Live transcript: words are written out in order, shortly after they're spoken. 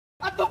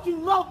thought you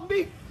loved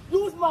me.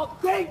 You was my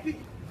baby.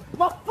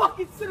 My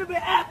fucking cinnamon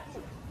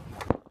apple.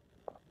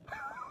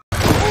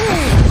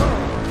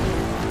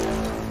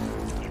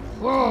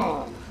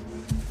 Whoa.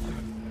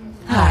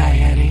 Hi,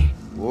 Eddie.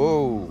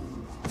 Whoa.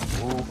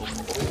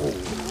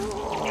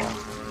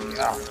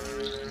 Yeah.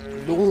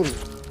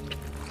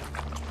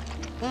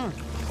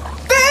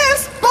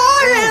 This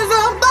boy is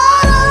a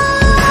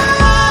bottom.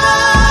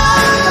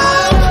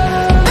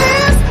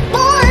 This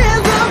boy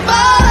is a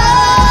bottom.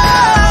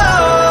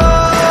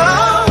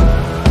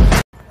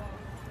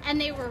 And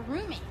they were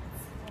roommates.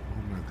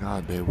 Oh my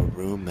God, they were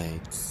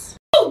roommates.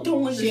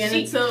 Doing the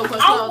shit.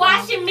 I'm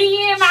washing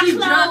me in my She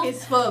clothes. drunk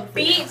as fuck,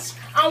 bitch.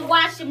 I'm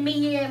washing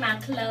me in my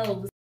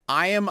clothes.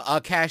 I am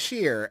a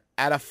cashier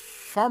at a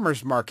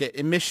farmer's market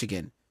in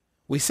Michigan.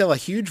 We sell a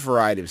huge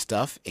variety of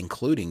stuff,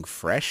 including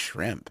fresh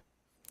shrimp.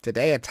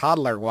 Today, a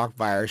toddler walked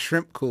by our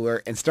shrimp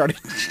cooler and started...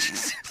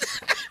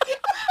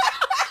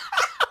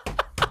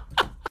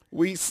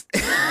 We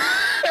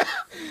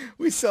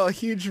sell a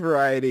huge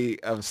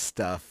variety of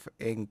stuff,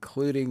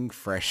 including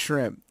fresh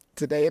shrimp.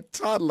 Today, a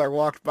toddler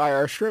walked by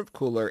our shrimp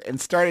cooler and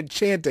started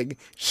chanting,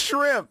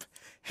 "Shrimp!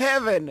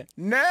 Heaven!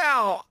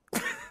 Now!"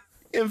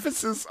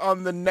 Emphasis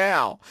on the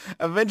now,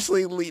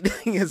 eventually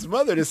leading his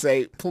mother to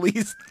say,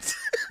 "Please,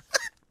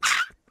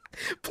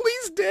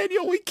 please,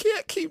 Daniel, we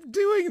can't keep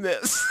doing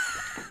this."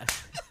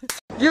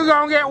 You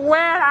gonna get wet?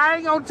 I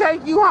ain't gonna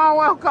take you home.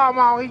 Well, come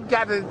on, he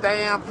got his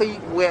damn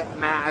feet wet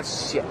now.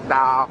 Shit,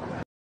 dog.